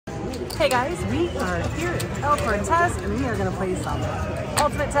Hey guys, we are here at El Cortez and we are going to play some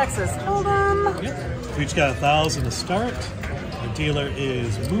Ultimate Texas Hold'em. Yep. We each got 1,000 to start. Our dealer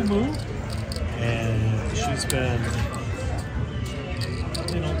is Moo Moo, and she's been,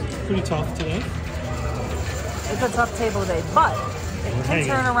 pretty tough today. It's a tough table today, but it can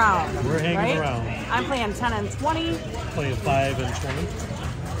turn around. We're hanging right? around. I'm playing 10 and 20. Playing 5 and 20.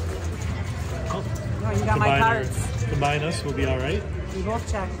 Oh, you got my cards. Combine us, we'll be all right. We both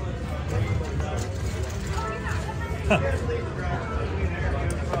check.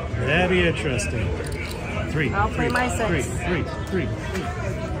 That'd be interesting. 3. I'll play my 6. 3.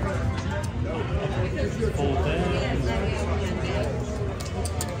 Fold that.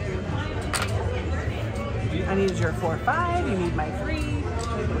 I need your 4-5. You need my 3.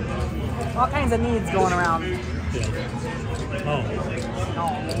 All kinds of needs going around. Yeah. Oh.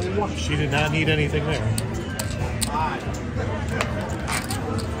 Oh. She did not need anything there.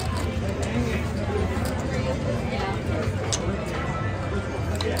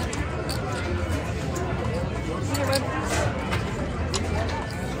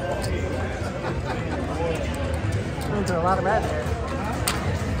 A lot of red there.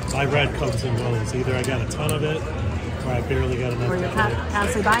 My red comes and goes. Either I got a ton of it, or I barely got enough. Or you're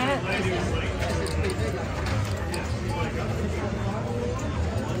constantly buying it?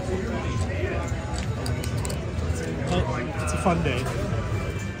 Well, it's a fun day.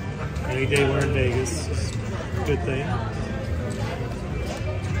 Any day we're in Vegas is a good thing.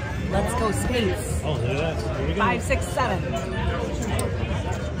 Let's go spades. Oh, look at that. Here we go. 5, 6, 7.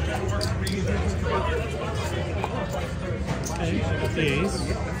 Okay, I got the ace.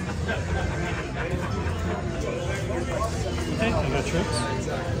 Okay, I got trips.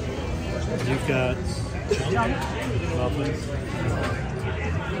 You've got junk. Lovely.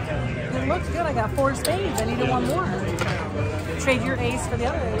 It looks good. I got 4 spades. I needed 1 more. Trade your ace for the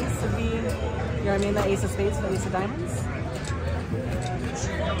other ace. Would be, you know what I mean? The ace of spades for the ace of diamonds.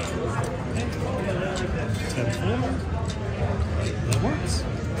 10-4. That works.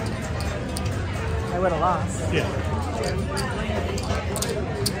 I would have lost. Yeah.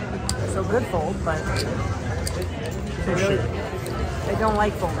 So good fold, but For sure. They don't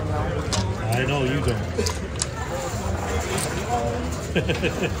like folding though. I know you don't.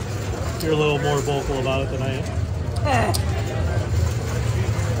 You're a little more vocal about it than I am.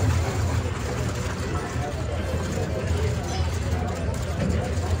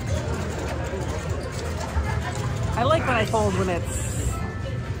 I like when I fold when it's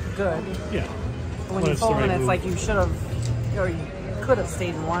good. Yeah. But when you fold when it's like you should have, or you could have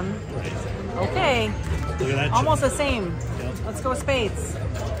stayed in 1. Right. Okay. Look at that. Almost the same. Yep. Let's go spades.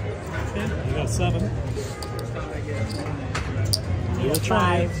 Okay, you got 7. We'll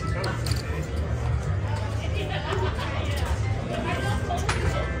try 5.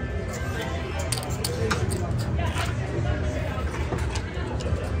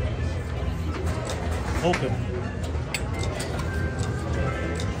 Open.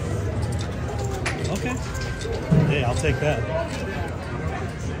 Okay. Hey, I'll take that.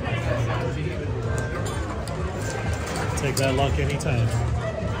 Take that luck anytime.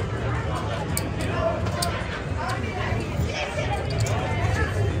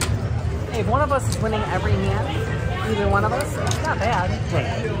 Hey, if one of us is winning every hand, either one of us, it's not bad.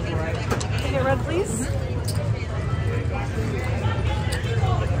 Right. Can you get red, please?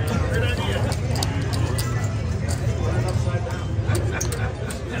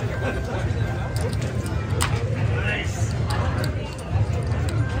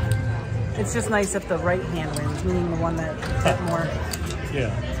 It's just nice if the right hand wins, meaning the one that hit more.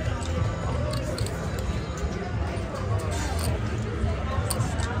 Yeah.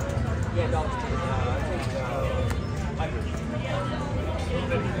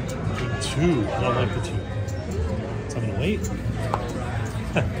 Two. I don't like the 2. So I'm gonna wait.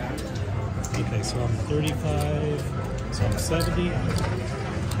 Okay, so I'm 35. So I'm 70.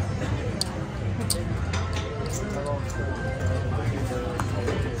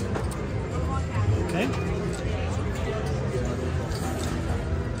 Okay.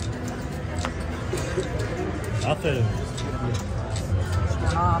 Nothing.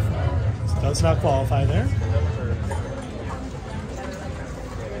 Off. Does not qualify there.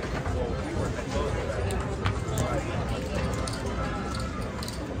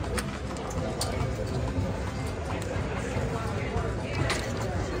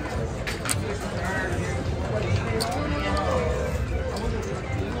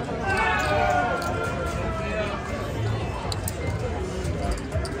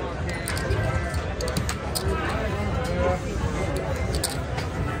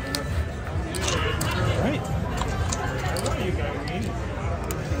 All right.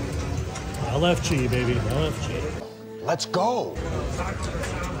 LFG, baby. LFG. Let's go. That's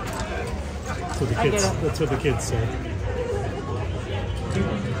what the I get kids. it. That's what the kids say.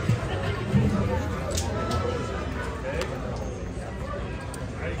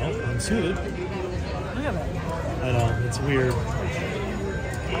 Oh, I'm suited. Look at that. I know, it's weird.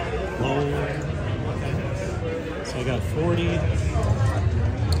 Low. Okay. So I got 40.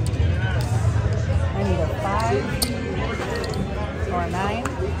 I need a 5 or a 9.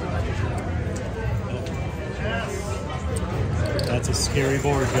 That's a scary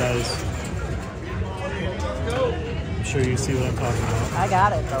board, guys. I'm sure you see what I'm talking about. I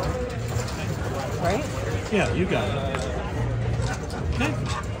got it though. Right? Yeah, you got it. Okay.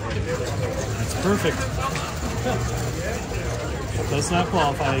 That's perfect. Does not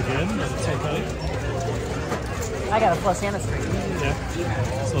qualify again, but it's okay. I got a flush and a straight. Yeah.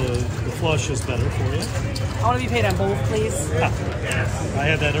 So the flush is better for you. I want to be paid on both, please. I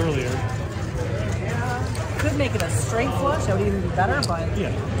had that earlier. Could make it a straight flush. That would even be better, but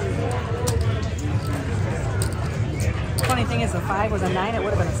Yeah. funny thing is the 5 was a 9, it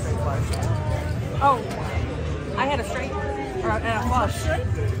would have been a straight flush. Oh, I had a straight and a flush.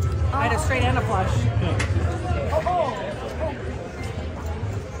 I had a straight and a flush. Yeah.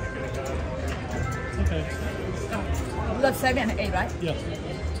 Okay. You got 7 and 8, right? Yeah.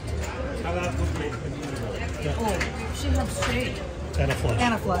 Oh, she has straight. And a flush.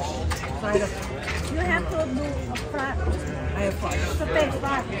 And a flush. So I had a, You have to do a flat I have flush. space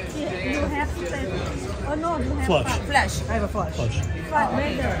flat. You have space. Oh no, you have Flush. Flash. I have a flush. Flush. flat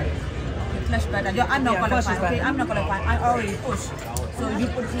better. Flash better. I'm not Yeah, flush is qualified. Okay, better. I'm not qualified. I already pushed. So you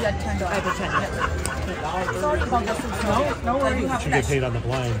put here $10. I put 10. Sorry about the food. No worries. You have But you get flash. paid on the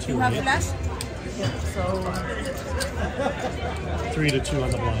blind too, You have right? flash? Yeah, so 3 to 2 on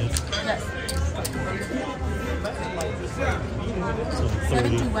the blind. Yes. So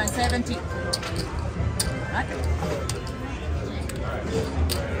 30. 71, 70. Right?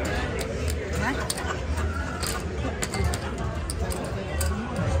 Right?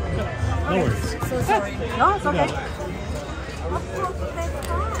 No worries. So sorry. no, it's okay.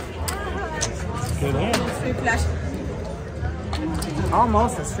 Good hand. Free flash.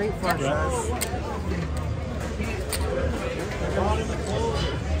 Almost a straight flush. Yeah.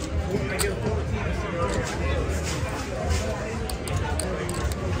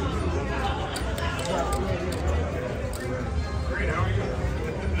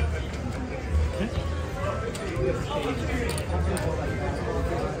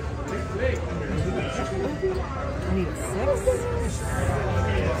 I need a 6.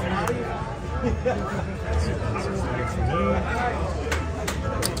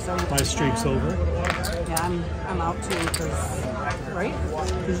 My streak's over. Yeah, I'm out too, because, right?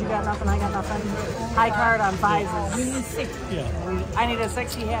 Because you got nothing, I got nothing. High card on 5s You is, need 6. Yeah. I need a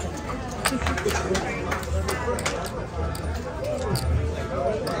 6, he had it.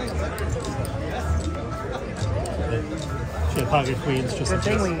 She had pocket queens just Good in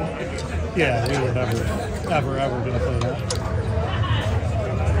thing case. we, Yeah, we were ever gonna play that.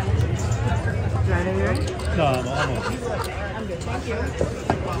 do I know you're in? No, I'm okay. I'm good, thank you.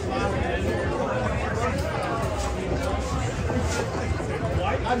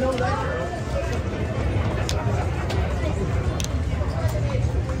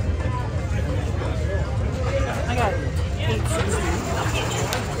 I got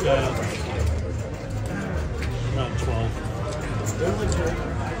 860. Around 12.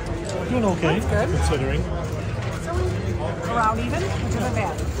 Doing okay, That's good. considering. So around even, which isn't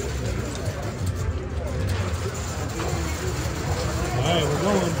bad. All right, we're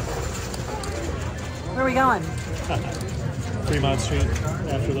going. Where are we going? Fremont Street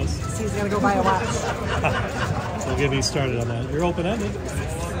after this. He's gonna go buy a watch. Don't get me started on that. You're open-ended.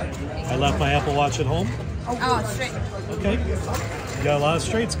 I left my Apple Watch at home. Oh, straight. Okay. You got a lot of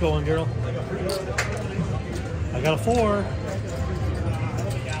straights going, girl. I got a 4.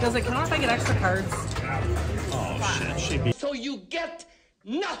 Does it count if I get extra cards? Oh, shit. She'd be... So you get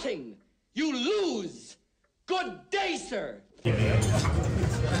nothing. You lose. Good day, sir. She got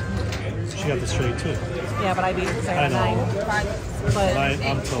the straight, too. Yeah, but I beat her because I I got a know. 9. 5. But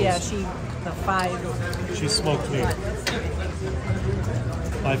I'm toast. yeah, the 5. She smoked me.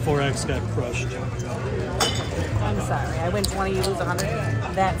 My 4X got crushed. I'm sorry. I win 20, you lose 100.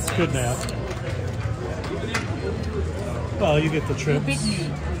 That's Good math. Well, you get the You trips. beat me.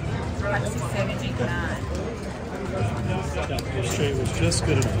 5, 6, 7, 8, 9. Yeah, the straight was just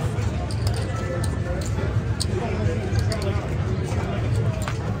good enough.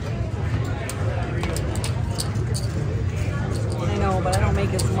 I know, but I don't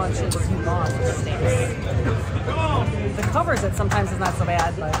make as much as you lost. It stinks. the covers it sometimes is not so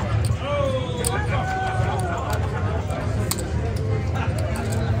bad, but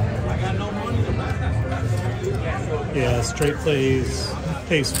Yeah, straight pays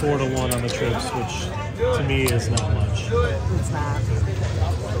 4-1 on the trips, which to me is not much. it's not.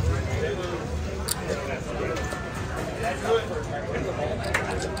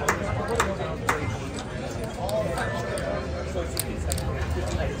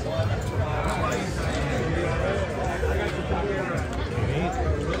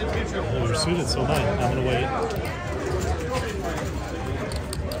 Oh, you're suited, so fine. I'm gonna wait.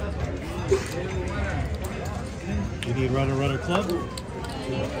 You need runner club?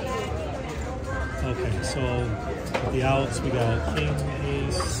 Okay, so with the outs we got king,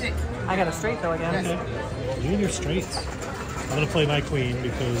 ace. I got a straight though again. Okay. You and your straights. I'm gonna play my queen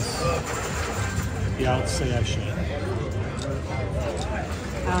because the outs say I should.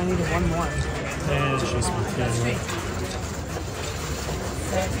 I only needed one more. And she's family.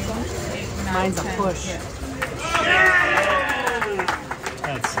 Mine's a push.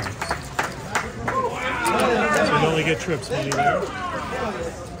 That sucks. So you only get trips money there.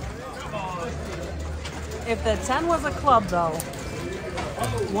 If the 10 was a club though,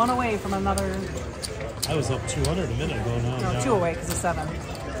 one away from another, I was up 200 a minute ago now. no, I'm two down. away because of 7.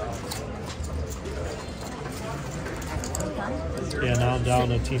 Yeah, now I'm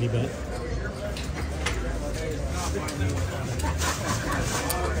down a teeny bit.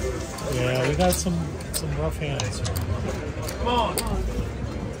 Yeah, we got some rough hands here. Come on.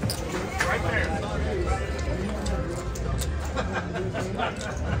 Right there.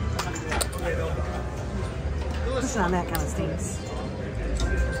 Pushing on that kind of stinks.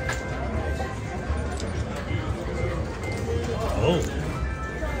 Oh,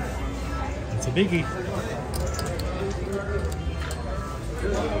 that's a biggie.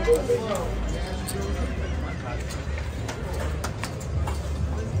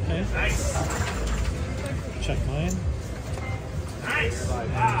 Okay. Nice. Check mine. Nice.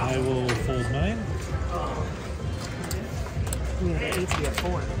 And I will fold mine. We need an 8 to be a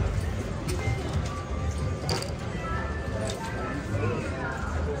 4.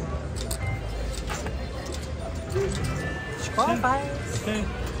 She qualifies. Okay.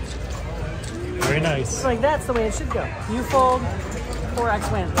 Very nice. It's like that's the way it should go. You fold,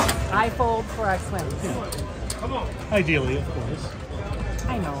 4x wins. I fold, 4x wins. Come on. Ideally, of course.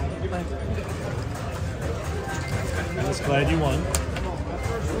 I know, but I'm just glad you won.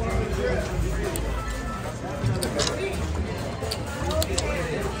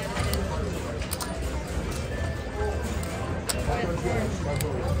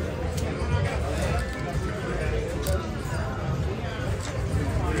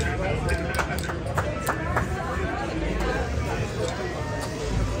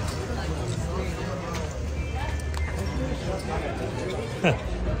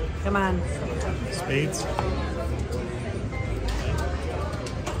 come on. Spades.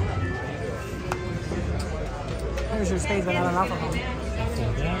 Here's your spades, but not enough of them.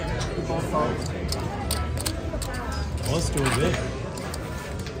 Fold that. You both fold. Well, it's doing good.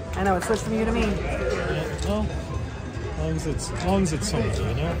 I know, it switched from you to me. Yeah, well, as long as it's something,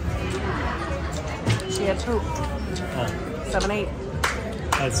 you know? She had 2. Oh, 7, 8. I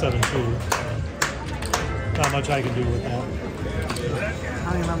had 7-2. Not much I can do with that. I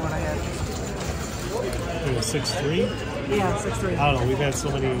don't even remember what I had. It was 6-3. Yeah, 6, 3. I don't know. We've had so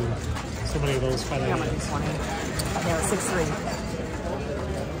many of those kind I of got my games. 20. Yeah, it was 6, 3.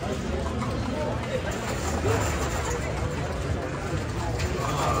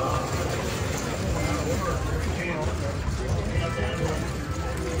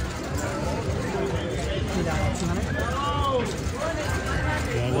 You down 200?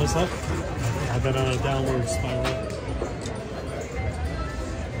 Yeah, I was up. I've been on a downward spiral.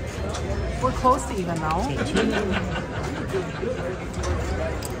 We're close to even now. At 2.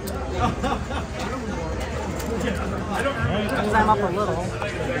 Alright. Because I'm up a little.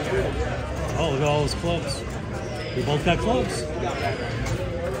 Oh, look at all those clubs. We both got clubs.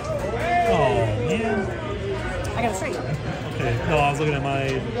 Oh, man. I got a straight. Okay. No, I was looking at my...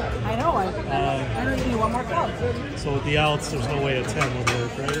 I know. I don't need one more club. So with the outs, there's no way a 10 would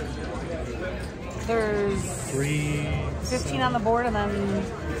work, right? There's 3... 15 on the board and then,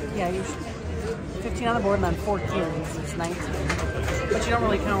 yeah, you should, 15 on the board and then 4 kings. It's 19. But you don't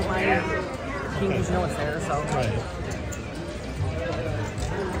really count my king because you know it's there, so. Right.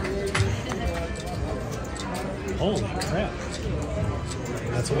 Holy crap.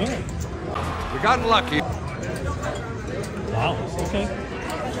 That's a winner. We got lucky. Wow. Okay.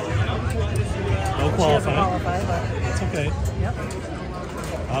 No She doesn't qualifying. qualify, but, That's okay. yep.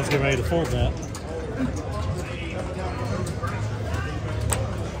 I was getting ready to fold that.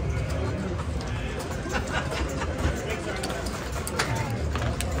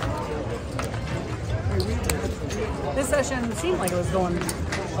 position seemed like it was going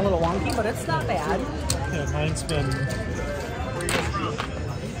a little wonky, but it's not bad. Yeah, mine's been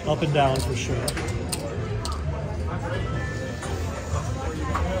up and down for sure.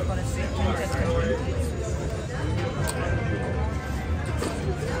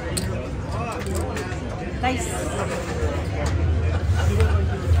 Nice.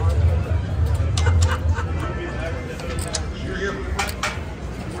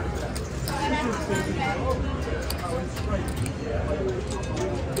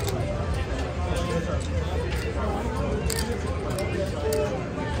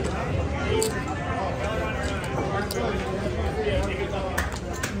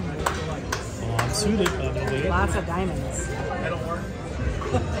 Oh, I'm suited. I'm gonna wait. Lots of diamonds.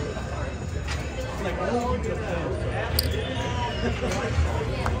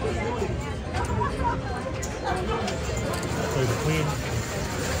 Play the queen.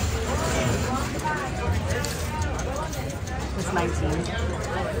 It's 19.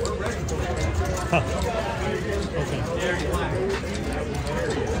 Huh.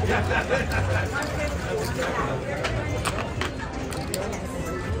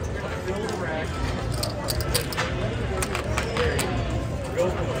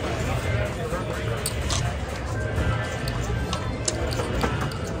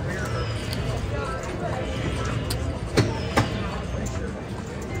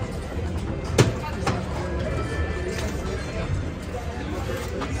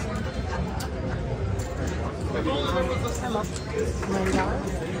 I'm up $90.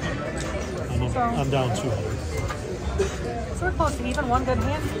 I'm down 200. So we're close to even. One good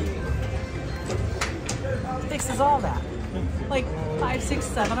hand fixes all that. Like 5, 6,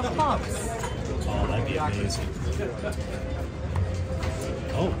 7 of clubs. Oh, that'd be amazing.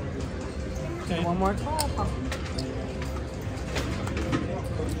 Oh. Okay. One more 12. Huh?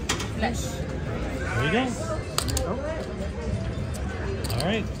 Flash. There you go. All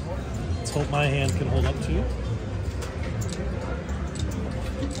right. Let's hope my hand can hold up to you.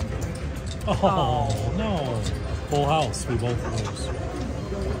 Oh, no. Full house. We both lose.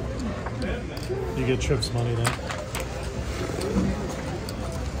 You get Trips money then.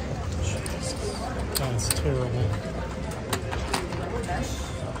 Jesus. That's terrible.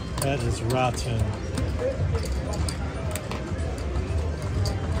 That is rotten.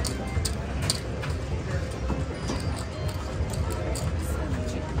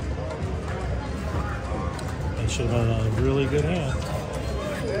 That should have been a really good hand.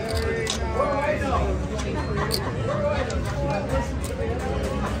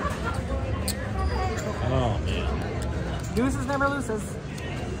 Oh man. Deuces never loses.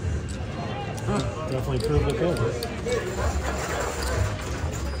 Definitely proved it over.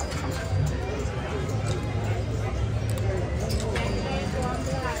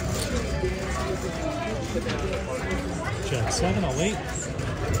 Jack 7, I'll wait.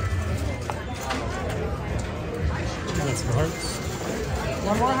 Got some hearts.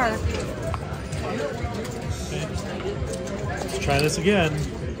 One more heart. Okay. Let's try this again.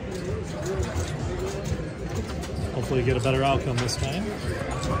 Hopefully get a better outcome this time.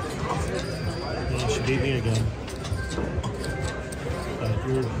 Yeah, she beat me again. But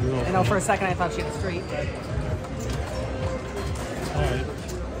you're okay. I know for a second I thought she had a straight. Alright.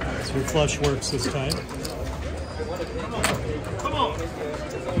 So your flush works this time. Come on.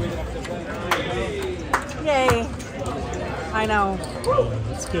 Yay. I know. Yeah,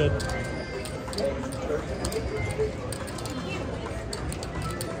 that's good.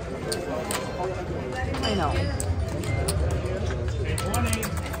 I know.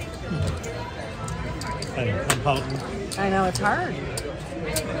 I'm pouting. I know, it's hard.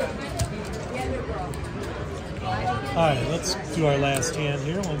 Alright, let's do our last hand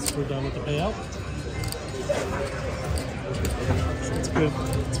here once we're done with the payout. It's good.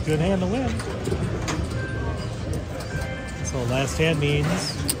 It's a good hand to win. So last hand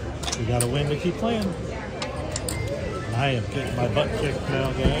means we gotta win to keep playing. And I am getting my butt kicked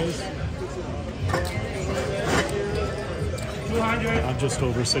now, guys. 200. I'm just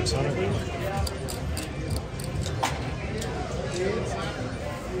over 600 now.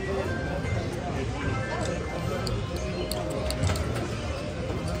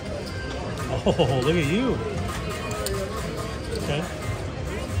 Oh, look at you. Okay.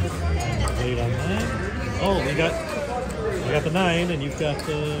 Wait on mine. Oh, we got the 9 and you've got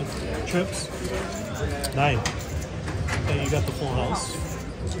the Trips. 9. Okay, you got the full house.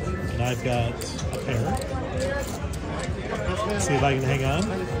 And I've got a pair. See if I can hang on.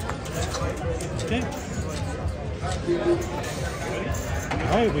 Okay.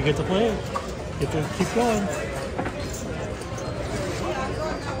 Alright, we get to play it. Get to keep going.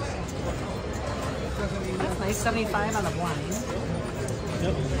 That's nice. $3.75 on the blind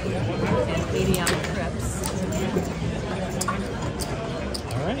Yep. and 80 on the trips.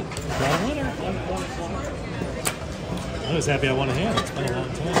 All right. Got a winner. I was happy I won a hand. It's been a long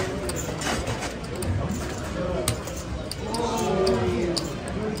time.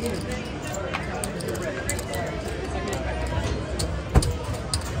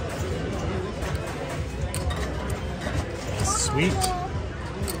 Sweet.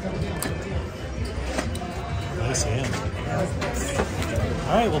 Nice hand.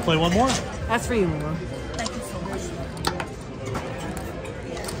 All right, we'll play one more. That's for you, Lulu. Thank you so much.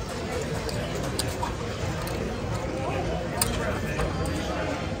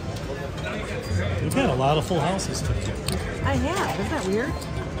 We've got a lot of full houses today. I have. Isn't that weird?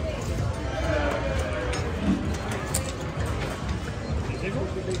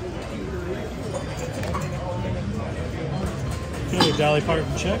 Okay, Dolly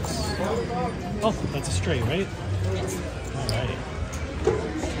Parton checks. Oh, that's a straight, right? All right.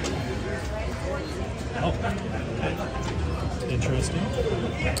 Oh, okay. Interesting.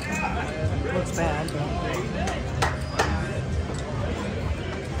 Looks bad.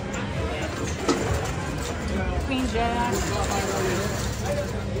 Queen Jack.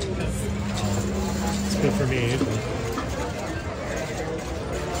 It's good for me. But...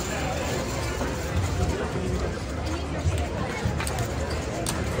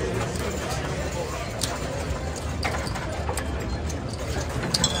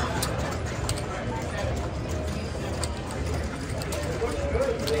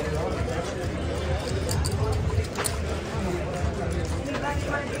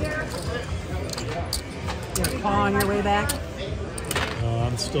 You have a paw on your way back?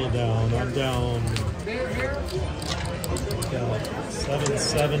 I'm still down. I'm down. Got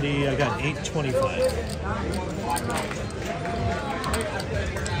 770. I got 825.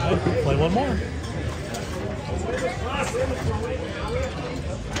 All right, play one more.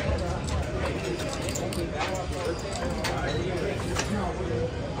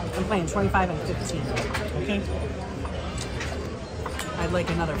 I'm playing 25 and 15. Okay. I'd like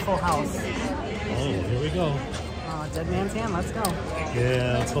another full house. Oh, here we go. Dead man's hand, let's go.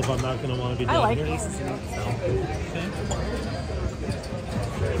 Yeah, let's hope I'm not going to want to be I down like here. aces in it, so. Okay.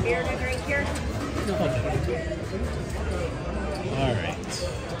 Beer to drink here? All right.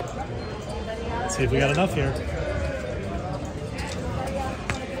 Let's see if we got enough here.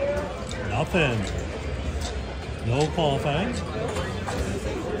 Nothing. No qualifying.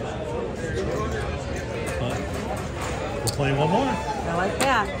 But we're playing one more. I like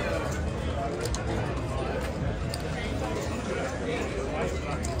that.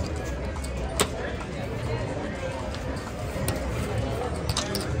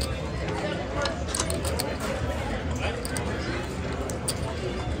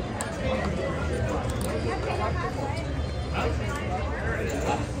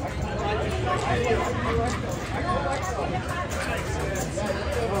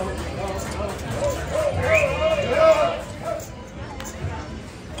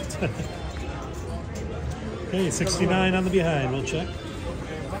 Okay, 69 on the behind. We'll check.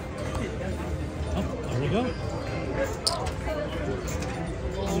 Oh, there we go.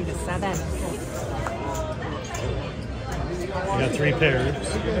 I need a 7. We got 3 pairs.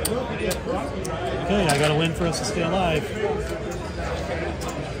 Okay, I got to win for us to stay alive.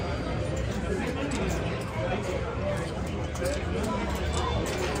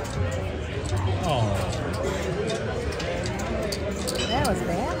 Oh, That was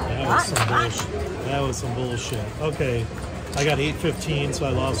bad. that was some bullshit. Okay, I got 815, so I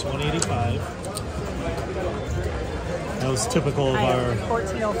lost 185. That was typical of I our. have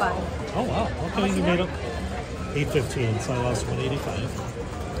 1405. Oh wow! Okay, you made up 815, so I lost 185.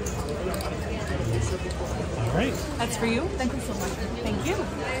 All right. That's for you. Thank you so much. Thank you.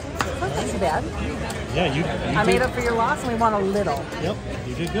 That's not too bad. Yeah, you I made did. up for your loss and we won a little. Yep,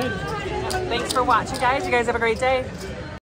 you did good. Thanks for watching, guys. You guys have a great day.